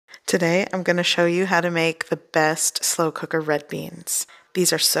Today I'm going to show you how to make the best slow cooker red beans.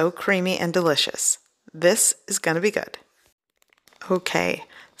 These are so creamy and delicious. This is going to be good. Okay,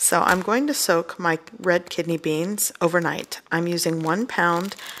 so I'm going to soak my red kidney beans overnight. I'm using 1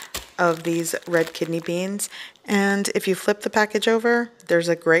 pound of these red kidney beans, and if you flip the package over, there's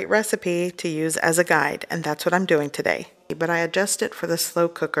a great recipe to use as a guide, and that's what I'm doing today. But I adjust it for the slow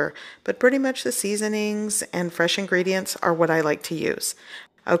cooker, but pretty much the seasonings and fresh ingredients are what I like to use.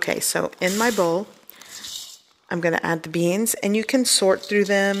 Okay, so in my bowl, I'm going to add the beans, and you can sort through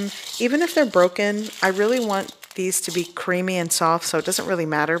them. Even if they're broken, I really want these to be creamy and soft, so it doesn't really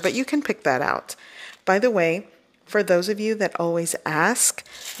matter, but you can pick that out. By the way, for those of you that always ask,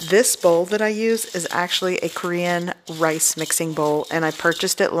 this bowl that I use is actually a Korean rice mixing bowl, and I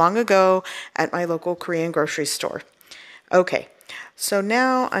purchased it long ago at my local Korean grocery store. Okay, so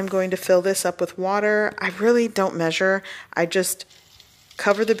now I'm going to fill this up with water. I really don't measure. I just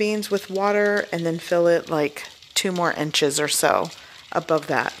cover the beans with water and then fill it like 2 more inches or so above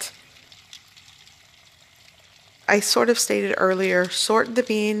that. I sort of stated earlier, sort the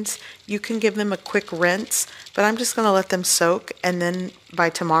beans. You can give them a quick rinse, but I'm just going to let them soak, and then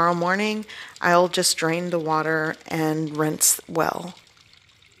by tomorrow morning, I'll just drain the water and rinse well.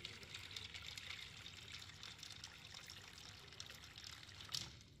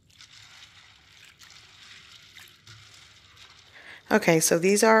 Okay, so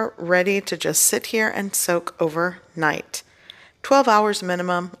these are ready to just sit here and soak overnight. 12 hours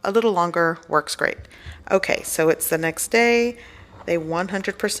minimum, a little longer works great. Okay, so it's the next day. They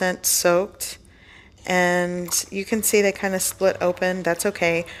 100% soaked, and you can see they kind of split open. That's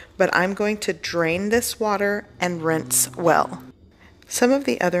okay, but I'm going to drain this water and rinse well. Some of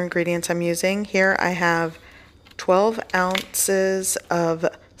the other ingredients I'm using here, I have 12 ounces of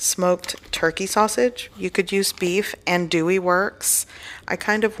smoked turkey sausage. You could use beef, and Dewey works. I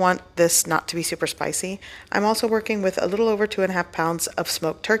kind of want this not to be super spicy. I'm also working with a little over 2.5 pounds of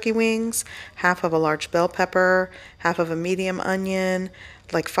smoked turkey wings, half of a large bell pepper, half of a medium onion,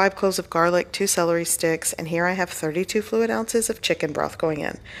 like 5 cloves of garlic, 2 celery sticks, and here I have 32 fluid ounces of chicken broth going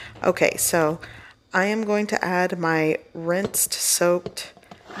in. Okay, so I am going to add my rinsed, soaked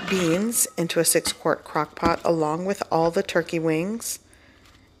beans into a 6-quart crock pot along with all the turkey wings.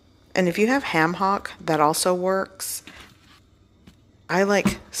 And if you have ham hock, that also works. I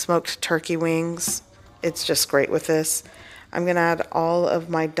like smoked turkey wings. It's just great with this. I'm going to add all of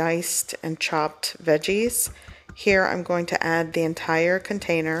my diced and chopped veggies. Here I'm going to add the entire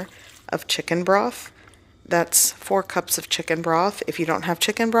container of chicken broth. That's 4 cups of chicken broth. If you don't have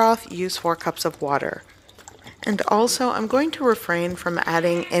chicken broth, use 4 cups of water. And also, I'm going to refrain from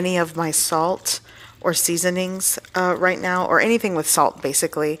adding any of my salt or seasonings right now, or anything with salt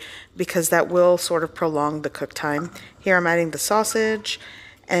basically, because that will sort of prolong the cook time. Here I'm adding the sausage,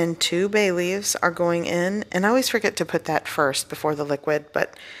 and 2 bay leaves are going in, and I always forget to put that first before the liquid,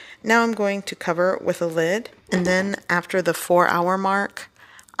 but now I'm going to cover with a lid, and then after the 4-hour mark,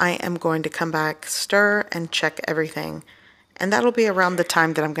 I am going to come back, stir, and check everything. And that'll be around the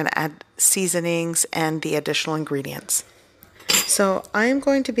time that I'm going to add seasonings and the additional ingredients. So I'm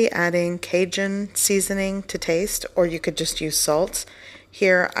going to be adding Cajun seasoning to taste, or you could just use salt.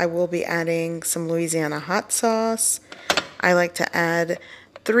 Here I will be adding some Louisiana hot sauce. I like to add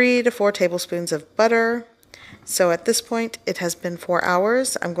 3 to 4 tablespoons of butter. So at this point, it has been 4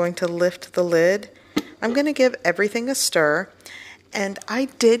 hours. I'm going to lift the lid. I'm going to give everything a stir. And I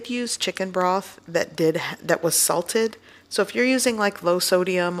did use chicken broth that was salted. So if you're using like low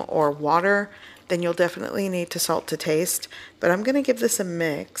sodium or water, then you'll definitely need to salt to taste. But I'm going to give this a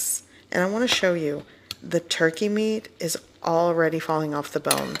mix, and I want to show you the turkey meat is already falling off the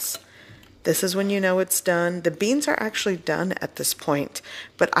bones. This is when you know it's done. The beans are actually done at this point,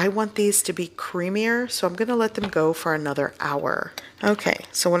 but I want these to be creamier, so I'm going to let them go for another hour. Okay,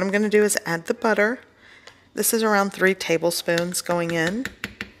 so what I'm going to do is add the butter. This is around 3 tablespoons going in,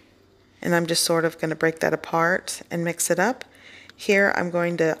 and I'm just sort of going to break that apart and mix it up. Here I'm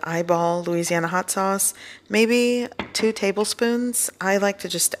going to eyeball Louisiana hot sauce, maybe 2 tablespoons. I like to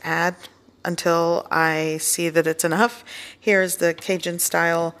just add until I see that it's enough. Here's the Cajun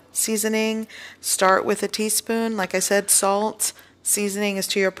style seasoning. Start with a teaspoon. Like I said, salt. Seasoning is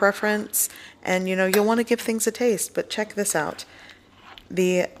to your preference, and you'll want to give things a taste, but check this out.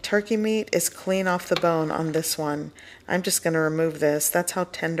 The turkey meat is clean off the bone on this one. I'm just going to remove this. That's how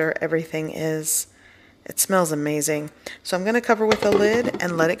tender everything is. It smells amazing. So I'm going to cover with a lid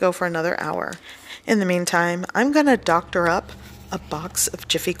and let it go for another hour. In the meantime, I'm going to doctor up a box of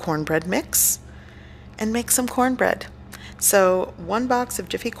Jiffy cornbread mix and make some cornbread. So 1 box of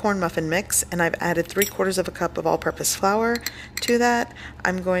Jiffy Corn Muffin Mix, and I've added 3/4 of a cup of all-purpose flour to that.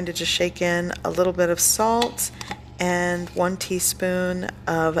 I'm going to just shake in a little bit of salt and 1 teaspoon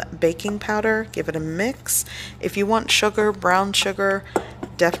of baking powder. Give it a mix. If you want sugar, brown sugar,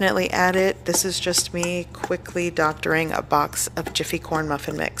 definitely add it. This is just me quickly doctoring a box of Jiffy Corn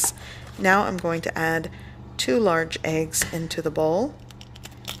Muffin Mix. Now I'm going to add 2 large eggs into the bowl.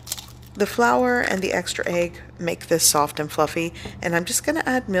 The flour and the extra egg make this soft and fluffy, and I'm just going to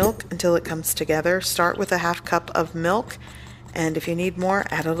add milk until it comes together. Start with a 1/2 cup of milk, and if you need more,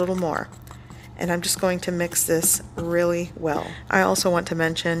 add a little more. And I'm just going to mix this really well. I also want to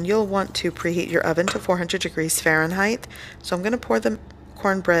mention you'll want to preheat your oven to 400 degrees Fahrenheit. So I'm going to pour the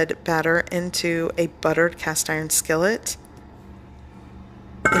cornbread batter into a buttered cast iron skillet.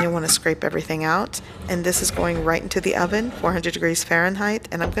 And you'll want to scrape everything out. And this is going right into the oven, 400 degrees Fahrenheit,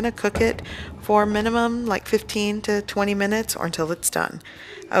 and I'm going to cook it for minimum like 15 to 20 minutes or until it's done.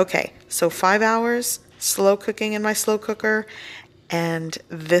 Okay, so 5 hours, slow cooking in my slow cooker, and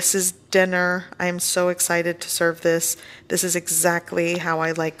this is dinner. I am so excited to serve this. This is exactly how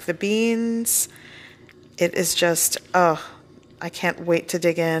I like the beans. It is just, oh, I can't wait to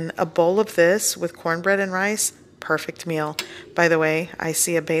dig in. A bowl of this with cornbread and rice, perfect meal. By the way, I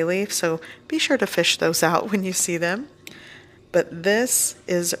see a bay leaf, so be sure to fish those out when you see them. But this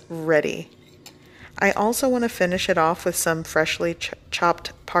is ready. I also want to finish it off with some freshly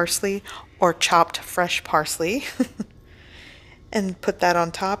chopped parsley or chopped fresh parsley and put that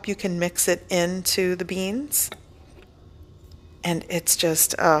on top. You can mix it into the beans. And it's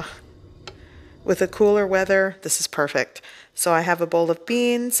just, with the cooler weather, this is perfect. So I have a bowl of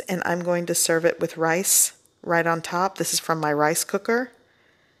beans and I'm going to serve it with rice right on top. This is from my rice cooker.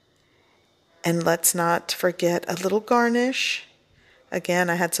 And let's not forget a little garnish.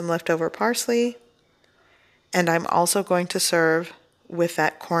 Again, I had some leftover parsley. And I'm also going to serve with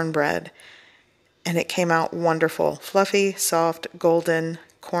that cornbread. And it came out wonderful. Fluffy, soft, golden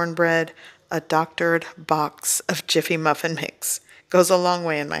cornbread, a doctored box of Jiffy Muffin Mix. Goes a long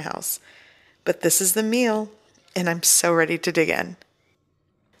way in my house. But this is the meal, and I'm so ready to dig in.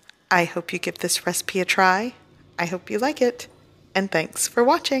 I hope you give this recipe a try. I hope you like it, and thanks for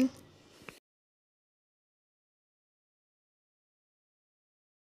watching.